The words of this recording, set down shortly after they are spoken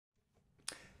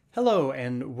Hello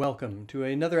and welcome to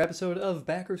another episode of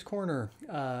Backer's Corner.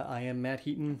 I am Matt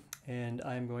Heaton and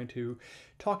I'm going to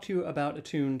talk to you about a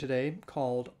tune today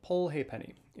called Pull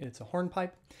Halfpenny. It's a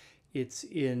hornpipe. It's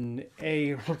in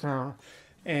A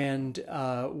and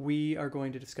we are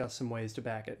going to discuss some ways to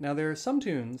back it. Now there are some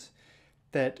tunes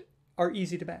that are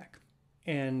easy to back.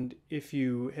 And if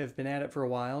you have been at it for a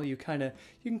while, you can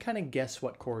kind of guess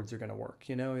what chords are going to work.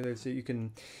 You know, you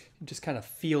can just kind of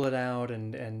feel it out,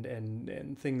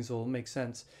 and things will make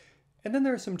sense. And then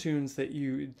there are some tunes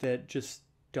that just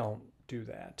don't do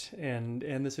that, and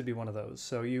this would be one of those.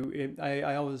 So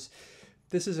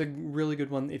this is a really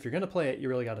good one. If you're going to play it, you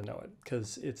really got to know it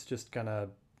because it's just gonna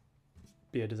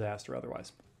be a disaster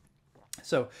otherwise.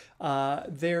 So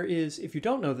if you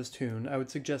don't know this tune, I would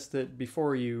suggest that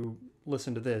before you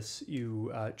listen to this,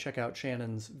 you check out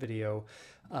Shannon's video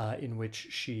in which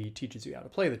she teaches you how to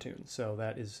play the tune. So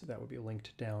that would be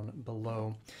linked down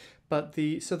below. But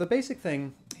the basic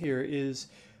thing here is,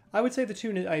 I would say the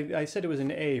tune, I said it was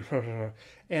an A,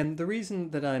 and the reason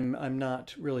that I'm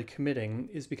not really committing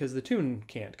is because the tune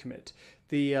can't commit.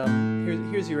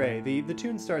 Here's your A. The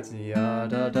tune starts ya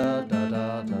da da da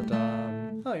da da da.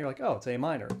 Oh, you're like, oh, it's A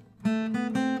minor. Da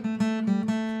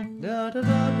da da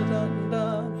da da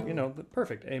da. You know,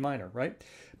 perfect A minor, right?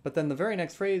 But then the very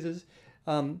next phrase is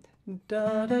da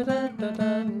da da da da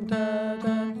da da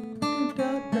da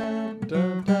da da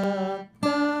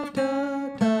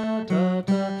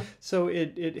da. So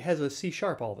it has a C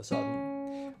sharp all of a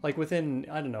sudden, like within,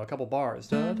 I don't know, a couple bars.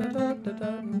 Da da da da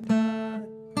da da.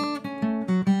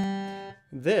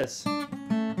 This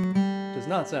does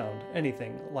not sound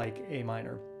anything like A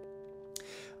minor.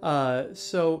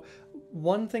 So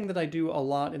one thing that I do a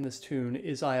lot in this tune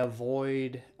is I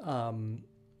avoid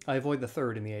the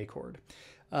third in the A chord.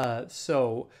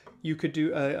 So you could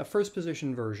do a first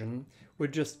position version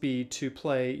would just be to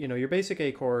play, you know, your basic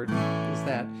A chord is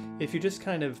that. If you just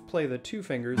kind of play the two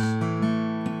fingers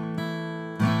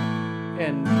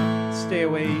and stay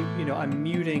away, you know, I'm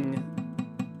muting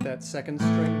that second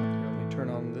string. Turn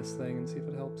on this thing and see if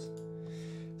it helps.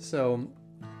 So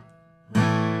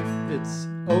it's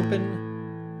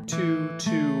open, two,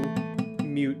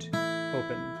 mute,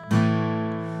 open.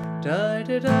 Da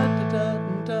da da da da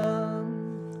da.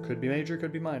 Could be major,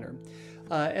 could be minor.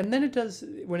 And then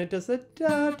when it does the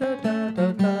da da da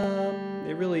da da,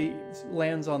 it really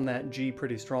lands on that G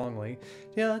pretty strongly.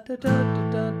 Da da da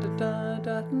da da da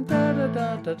da da da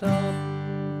da da da.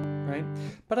 Right?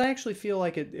 But I actually feel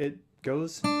like it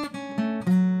goes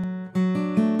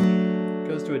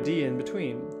to a D in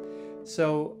between.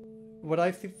 So what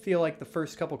I feel like the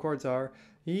first couple chords are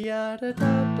ya da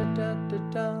da da da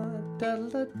da da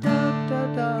da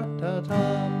da da da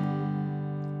da,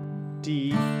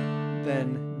 D,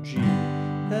 then G,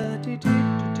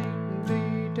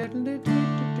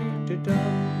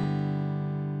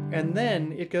 and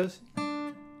then it goes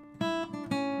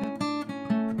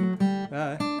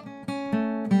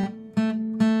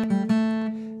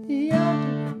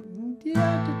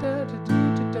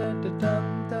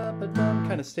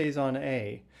kind of stays on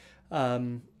A.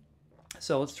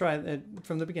 So let's try it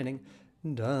from the beginning.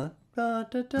 Da da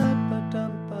da da ba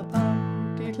dum ba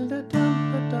bum, dee da da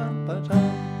dum ba dum ba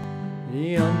dum,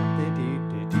 yum dee dee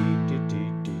dee dee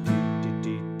dee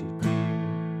dee dee.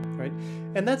 Right,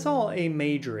 and that's all A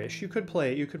major-ish. You could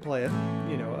play it,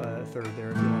 you know, a third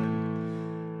there if you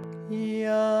wanted.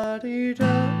 Ya dee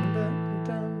da da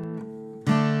da.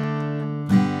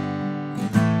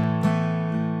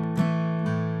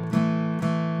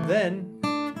 Then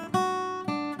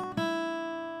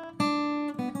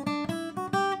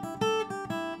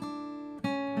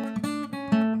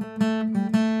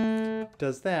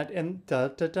does that and da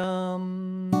da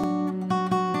dum,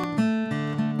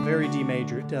 very D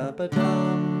major, da ba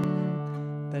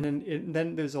dum.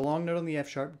 Then there's a long note on the F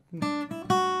sharp,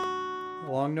 a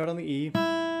long note on the E,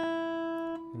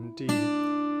 and D.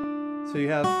 So you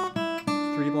have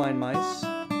three blind mice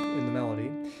in the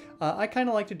melody. I kind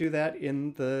of like to do that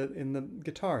in the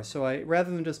guitar. So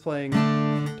rather than just playing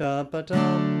da ba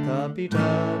dum da be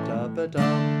da ba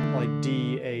dum like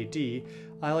D A D,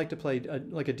 I like to play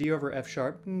like a D over F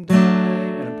sharp, and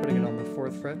I'm putting it on the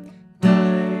 4th fret.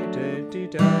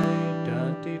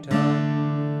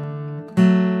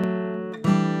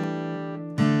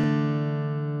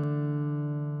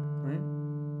 Right.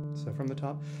 So from the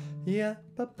top, yeah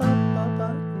ba ba ba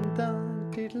ba da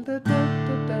da da da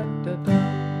da da da.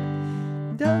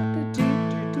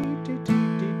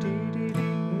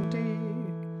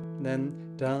 Then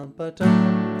dum ba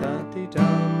dum da dee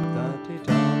dum da dee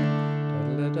dum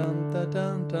da dum da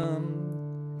dum dum,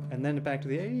 and then back to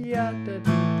the A.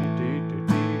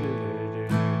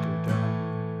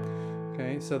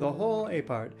 So the whole A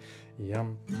part.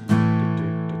 Yum.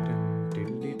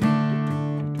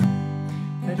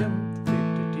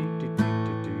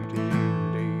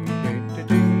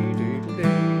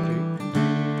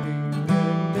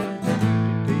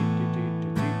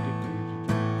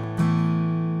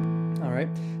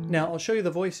 Now I'll show you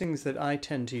the voicings that I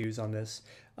tend to use on this.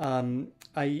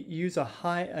 I use a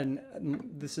high, and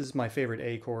this is my favorite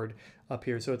A chord up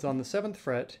here. So it's on the 7th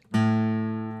fret.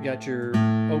 You got your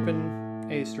open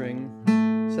A string,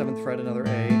 7th fret another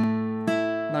A,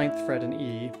 9th fret an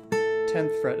E,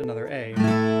 10th fret another A,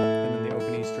 and then the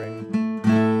open E string.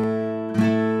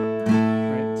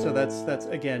 Right. So that's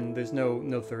again. There's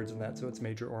no thirds in that, so it's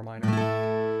major or minor.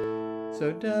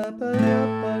 So da ba da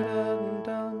ba da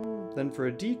da. Then for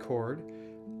a D chord,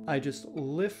 I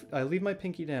leave my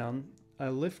pinky down, I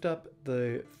lift up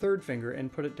the 3rd finger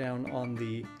and put it down on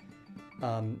the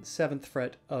 7th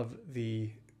fret of the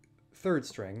 3rd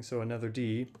string, so another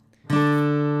D.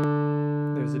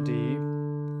 There's a D,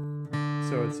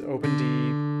 so it's open D,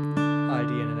 I,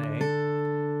 D, and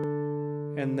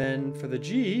an A. And then for the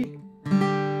G,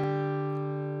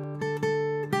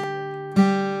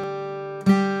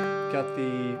 got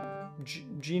the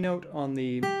G note on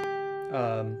the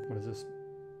what is this?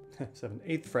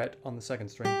 8th fret on the 2nd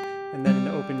string, and then an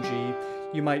open G.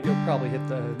 You'll probably hit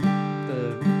the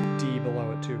D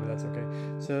below it too, but that's okay.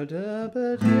 So da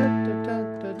ba da da da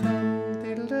da da da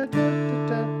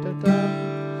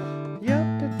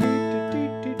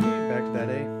back to that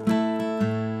A.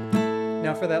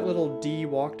 Now for that little D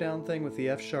walk down thing with the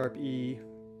F sharp E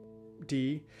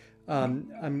D,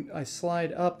 I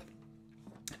slide up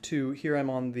to here. I'm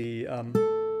on the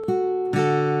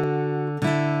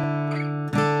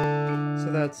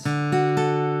that's on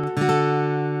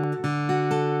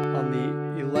the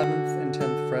 11th and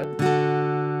 10th fret.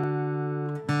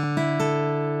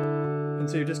 And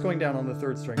so you're just going down on the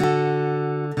 3rd string.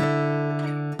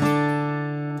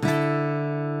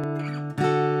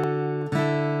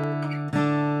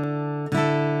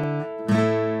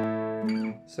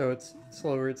 So it's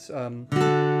slower. It's 11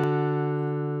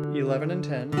 and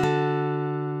 10,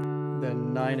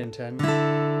 then 9 and 10,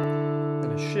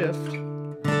 then a shift.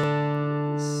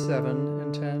 7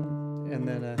 and 10, and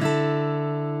then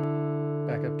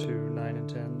back up to 9 and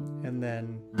 10, and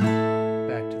then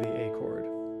back to the A chord.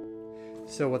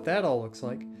 So what that all looks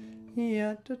like.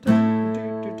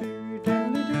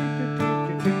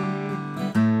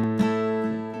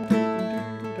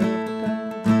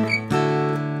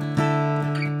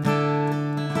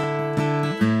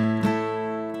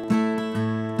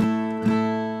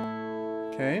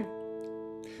 Okay.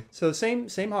 So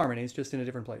same harmonies, just in a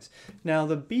different place. Now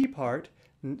the B part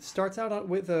starts out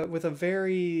with a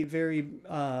very, very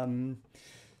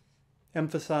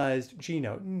emphasized G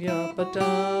note. And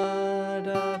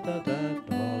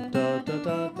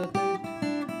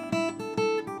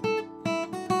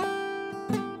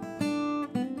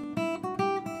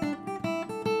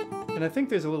I think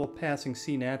there's a little passing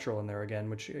C natural in there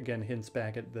again, which again hints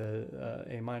back at the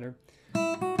A minor.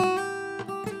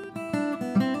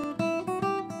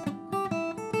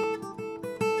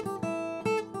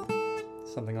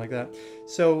 Something like that.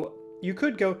 So you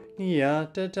could go ya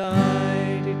da da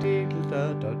da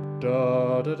da da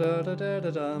da da da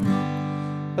da da,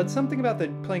 but something about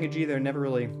playing a G there never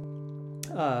really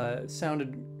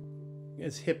sounded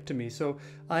as hip to me. So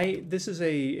this is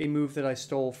a move that I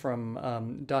stole from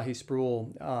Dahi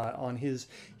Sproul on his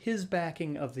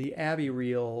backing of the Abbey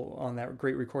reel on that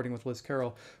great recording with Liz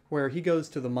Carroll, where he goes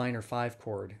to the minor 5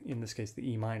 chord, in this case the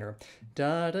E minor.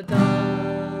 Da da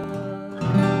da.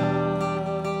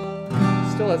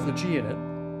 Still has the G in it.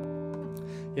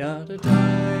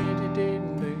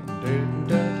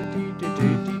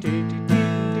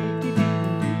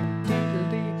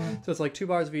 So it's like 2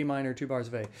 bars of E minor, 2 bars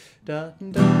of A.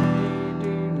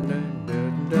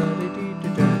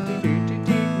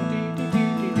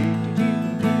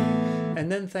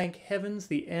 And then thank heavens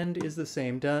the end is the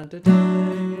same.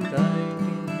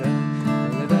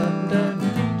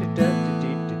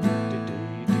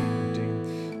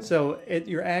 So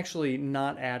you're actually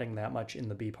not adding that much in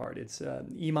the B part. It's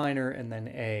E minor and then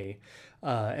A,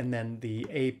 and then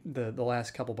the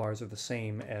last couple bars are the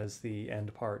same as the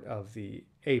end part of the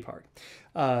A part.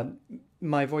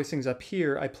 My voicings up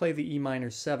here, I play the E minor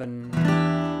 7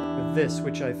 with this,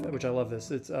 which I love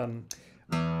this. It's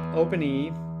open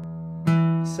E,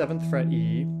 7th fret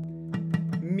E,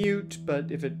 mute,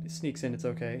 but if it sneaks in, it's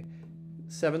okay.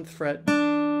 7th fret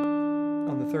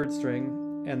on the 3rd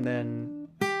string, and then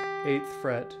 8th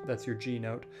fret, that's your G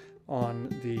note, on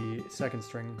the 2nd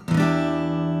string.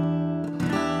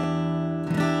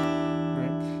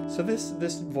 Right? So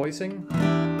this voicing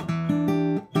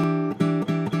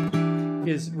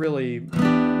is really,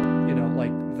 you know,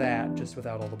 like that, just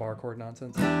without all the bar chord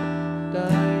nonsense.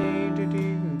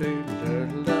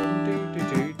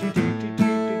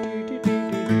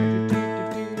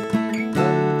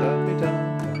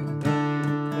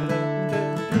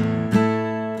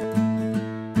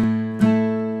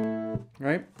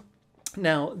 Right?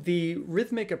 Now, the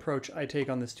rhythmic approach I take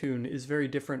on this tune is very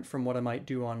different from what I might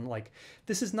do on, like,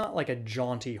 this is not like a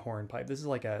jaunty hornpipe. This is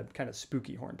like a kind of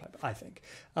spooky hornpipe, I think.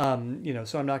 You know,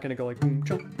 so I'm not going to go like boom,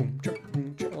 chunk, boom, chunk,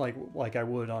 boom, chunk, like I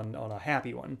would on a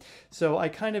happy one. So I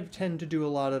kind of tend to do a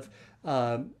lot of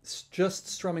just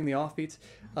strumming the offbeats.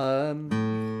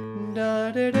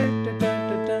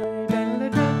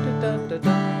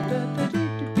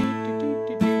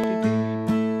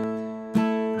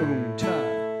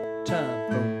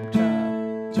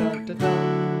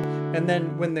 And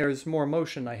then when there's more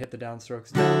motion, I hit the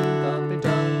downstrokes.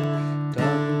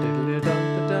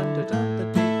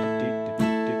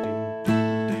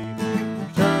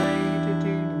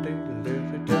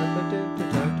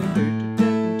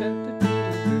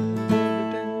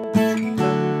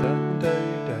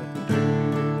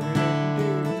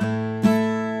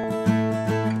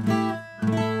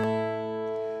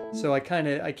 So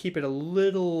I keep it a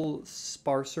little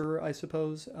sparser, I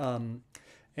suppose.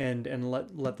 And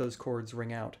let those chords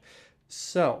ring out.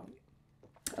 So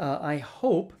I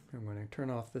hope, I'm going to turn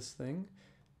off this thing,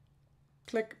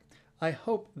 click. I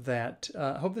hope that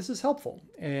hope this is helpful,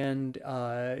 and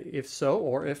if so,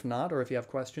 or if not, or if you have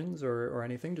questions or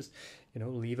anything, just, you know,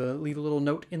 leave a little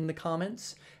note in the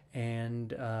comments,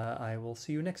 and I will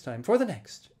see you next time for the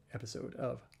next episode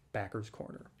of Backer's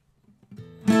Corner.